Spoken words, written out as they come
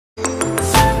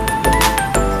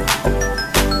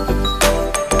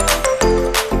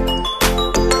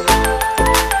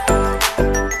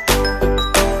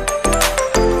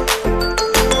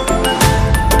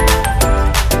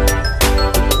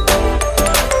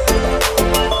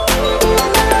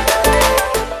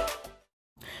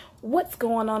What's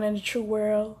going on in the true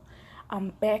world? I'm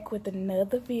back with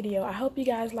another video. I hope you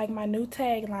guys like my new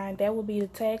tagline. That will be the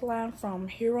tagline from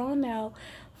here on out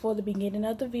for the beginning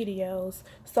of the videos.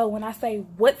 So when I say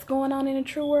what's going on in the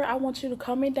true world, I want you to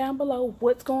comment down below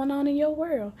what's going on in your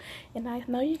world. And I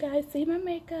know you guys see my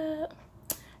makeup.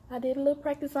 I did a little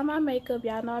practice on my makeup.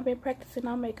 Y'all know I've been practicing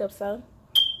on makeup, so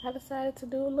I decided to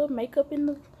do a little makeup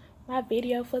in my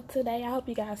video for today. I hope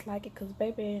you guys like it, because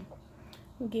baby,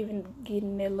 I'm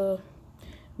getting that little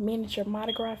miniature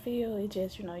Mardi Gras feel. It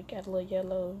just, you know, you got a little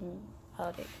yellow and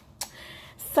all that.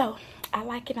 So I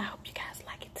like it. I hope you guys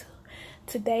like it too.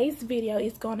 Today's video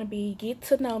is going to be get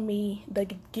to know me, the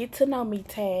get to know me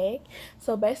tag.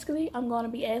 So basically I'm going to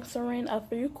be answering a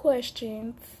few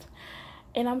questions,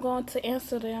 and I'm going to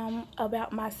answer them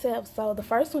about myself. So the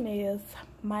first one is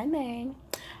my name.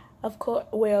 Of course,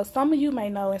 well, some of you may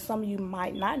know and some of you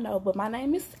might not know, but my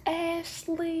name is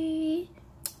Ashley.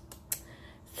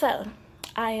 So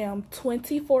I am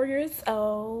 24 years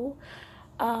old.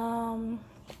 I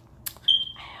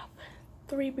have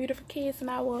 3 beautiful kids, and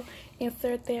I will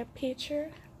insert their picture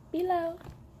below.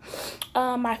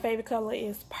 My favorite color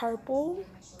is purple.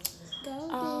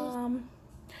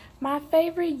 My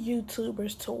favorite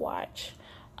YouTubers to watch.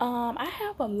 I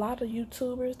have a lot of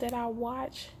YouTubers that I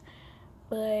watch,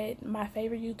 but my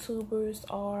favorite YouTubers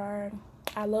are,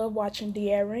 I love watching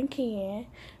DABABY and Ken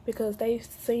because they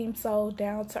seem so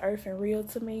down to earth and real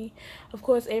to me. Of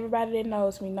course, everybody that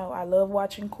knows me know I love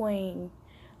watching Queen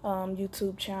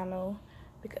YouTube channel,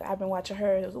 because I've been watching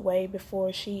her way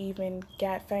before she even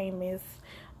got famous.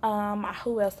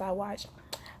 Who else I watch?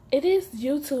 It is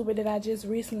YouTuber that I just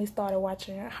recently started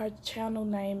watching. Her channel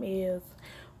name is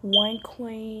 1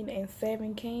 Queen and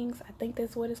 7 Kings. I think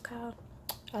that's what it's called.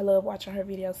 I love watching her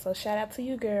videos, so shout out to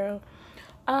you, girl.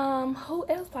 Who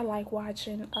else I like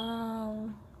watching?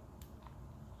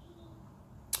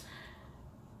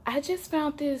 I just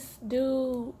found this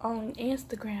dude on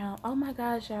Instagram. Oh my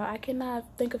gosh, y'all, I cannot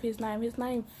think of his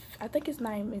name. I think his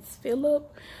name is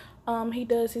Philip. He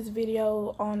does his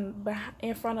video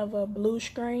in front of a blue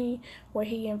screen where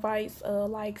he invites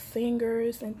like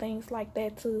singers and things like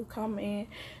that to come and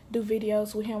do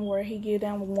videos with him, where he give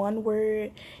them one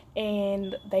word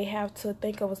and they have to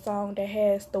think of a song that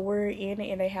has the word in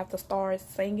it and they have to start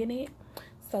singing it.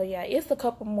 So yeah, it's a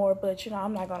couple more, but you know,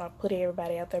 I'm not gonna put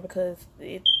everybody out there because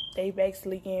they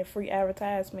basically getting free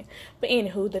advertisement. But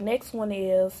anywho, the next one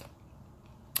is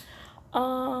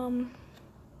how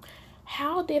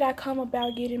did I come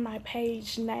about getting my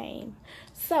page name?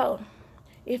 So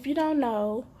if you don't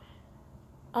know,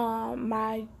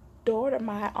 my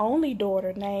only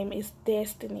daughter name is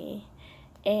Destiny.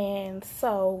 And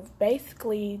so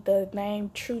basically the name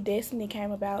True Destiny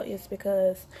came about is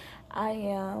because I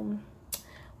am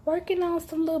working on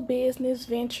some little business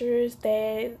ventures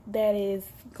that is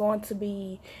going to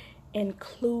be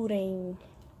including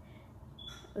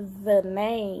the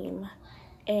name.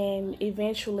 And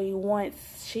eventually,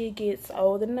 once she gets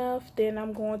old enough, then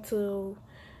I'm going to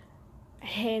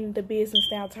hand the business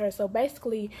down to her. So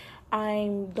basically,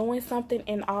 I'm doing something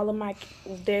in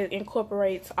that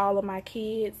incorporates all of my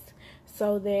kids,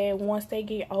 so that once they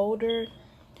get older,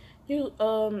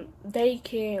 they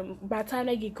can, by the time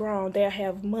they get grown, they'll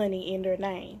have money in their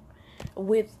name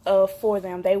for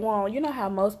them. They won't, you know how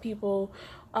most people,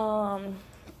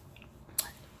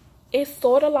 it's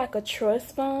sort of like a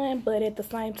trust fund, but at the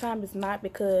same time it's not,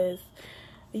 because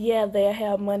yeah, they'll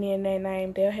have money in their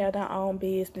name, they'll have their own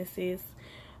businesses,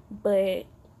 but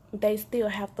they still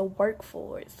have to work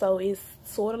for it. So it's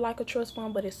sort of like a trust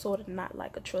fund, but it's sort of not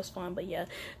like a trust fund. But yeah,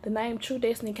 the name True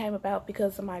Destiny came about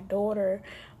because of my daughter.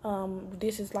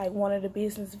 This is like one of the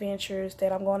business ventures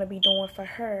that I'm going to be doing for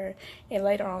her, and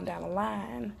later on down the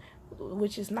line,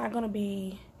 which is not going to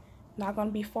be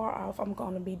far off, I'm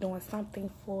going to be doing something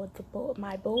for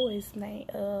my boys' name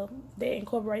that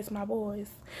incorporates my boys.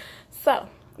 So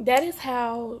that is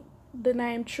how the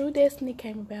name True Destiny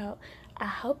came about. I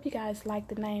hope you guys like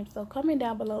the name, so comment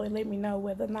down below and let me know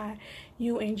whether or not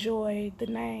you enjoy the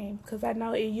name, because I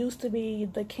know it used to be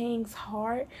The King's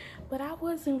Heart, but I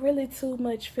wasn't really too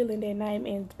much feeling that name.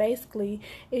 And basically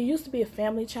it used to be a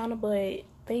family channel, but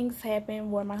things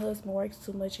happen where my husband works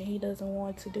too much and he doesn't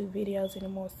want to do videos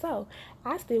anymore. So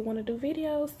I still want to do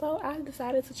videos, so I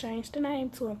decided to change the name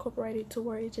to incorporate it to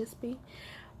where it just be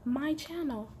my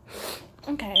channel.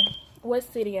 Okay, what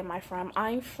city am I from?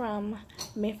 I'm from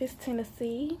Memphis,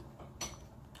 Tennessee.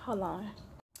 Hold on.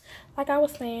 Like I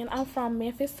was saying, I'm from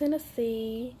Memphis,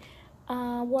 Tennessee.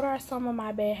 What are some of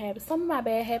my bad habits? Some of my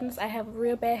bad habits, I have a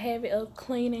real bad habit of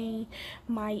cleaning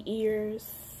my ears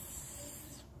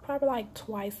probably like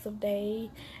twice a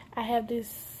day. I have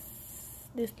this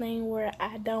this thing where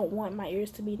I don't want my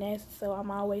ears to be nasty, so I'm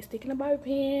always sticking a bobby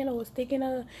pin or sticking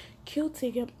a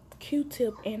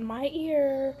Q-tip in my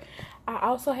ear. I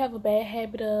also have a bad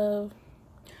habit of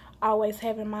always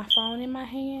having my phone in my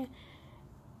hand.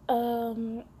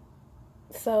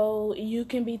 So you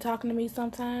can be talking to me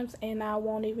sometimes and I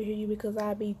won't even hear you because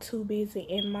I'll be too busy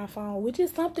in my phone, which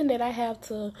is something that I have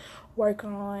to work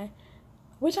on,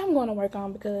 which I'm going to work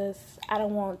on because I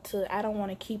don't want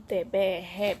to keep that bad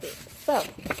habit. So,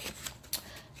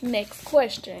 next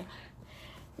question.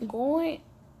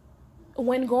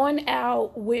 When going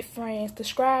out with friends,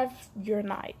 describe your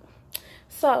night.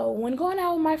 So, when going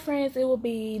out with my friends, it will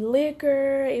be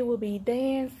liquor, it will be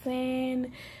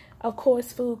dancing, of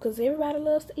course, food, because everybody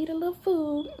loves to eat a little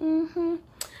food.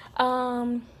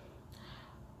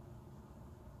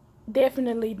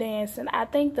 Definitely dancing. I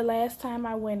think the last time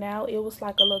I went out, it was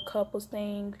like a little couples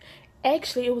thing.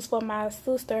 Actually, it was for my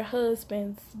sister's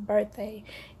husband's birthday,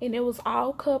 and it was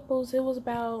all couples. It was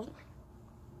about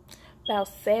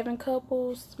 7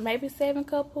 couples, maybe 7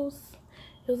 couples.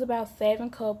 It was about 7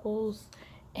 couples,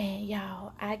 and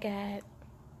y'all,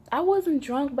 I wasn't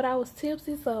drunk, but I was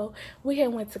tipsy, so we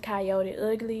had went to Coyote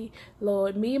Ugly.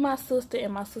 Lord, me, my sister,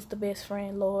 and my sister best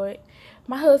friend, Lord.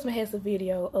 My husband has a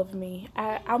video of me.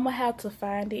 I'm going to have to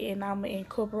find it, and I'm going to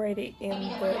incorporate it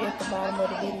at the bottom of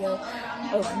the video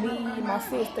of me, my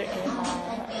sister, and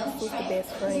my sister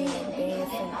best friend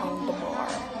dancing on the bar.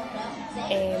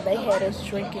 And they had us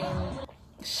drinking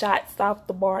shots off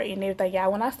the bar and everything.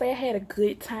 Y'all, when I say I had a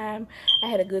good time, I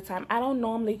had a good time. I don't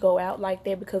normally go out like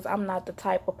that because I'm not the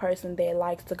type of person that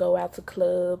likes to go out to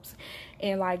clubs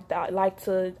and I don't like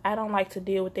to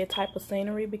deal with that type of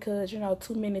scenery because, you know,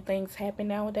 too many things happen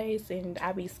nowadays and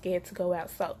I be scared to go out.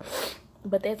 So,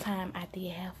 but that time I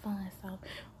did have fun. So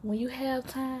when you have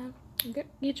time,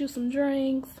 get you some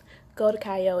drinks, go to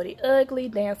Coyote Ugly,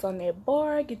 dance on that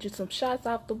bar, get you some shots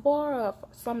off the bar or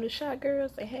some of the shot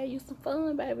girls, and have you some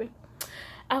fun, baby.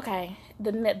 Okay,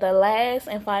 the last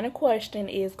and final question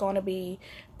is going to be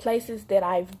places that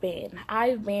I've been.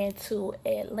 I've been to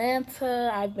Atlanta,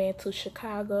 I've been to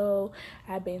Chicago,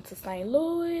 I've been to St.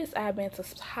 Louis, I've been to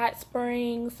Hot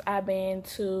Springs, I've been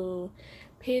to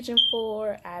Pigeon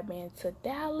Forge, I've been to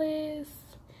Dallas,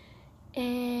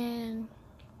 and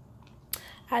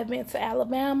I've been to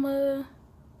Alabama.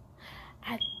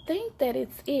 I think that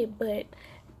it's it, but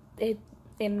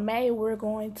in May we're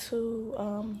going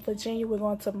to Virginia. We're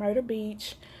going to Myrtle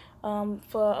Beach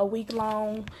for a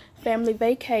week-long family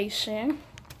vacation.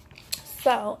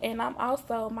 So, and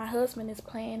my husband is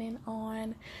planning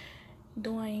on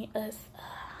doing us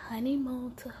a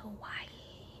honeymoon to Hawaii.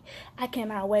 I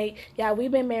cannot wait. Y'all,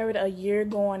 we've been married a year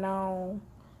going on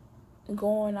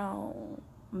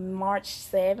March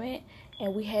 7th.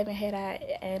 And we haven't had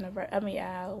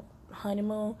our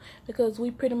honeymoon because we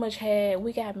pretty much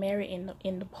we got married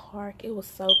in the park. It was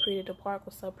so pretty. The park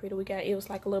was so pretty. It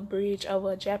was like a little bridge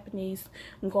over a Japanese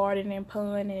garden and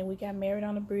pond, and we got married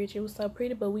on the bridge. It was so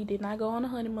pretty, but we did not go on a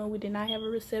honeymoon. We did not have a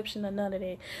reception or none of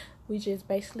that. We just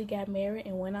basically got married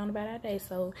and went on about our day.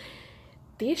 So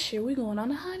this year we're going on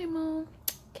a honeymoon.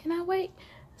 Cannot wait.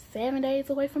 7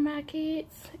 days away from our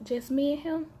kids, just me and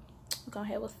him. We're gonna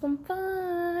have some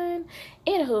fun.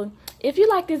 Anywho, if you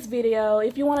like this video,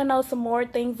 if you want to know some more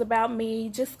things about me,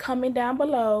 just comment down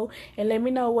below and let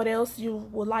me know what else you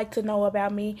would like to know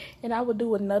about me, and I will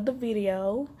do another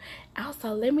video.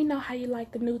 Also, let me know how you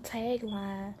like the new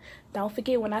tagline. Don't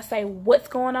forget, when I say what's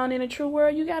going on in the true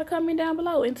world, you gotta comment down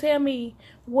below and tell me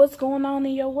what's going on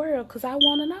in your world, because I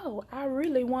want to know. I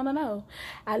really want to know.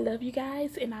 I love you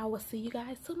guys, and I will see you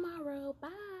guys tomorrow.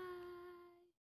 Bye.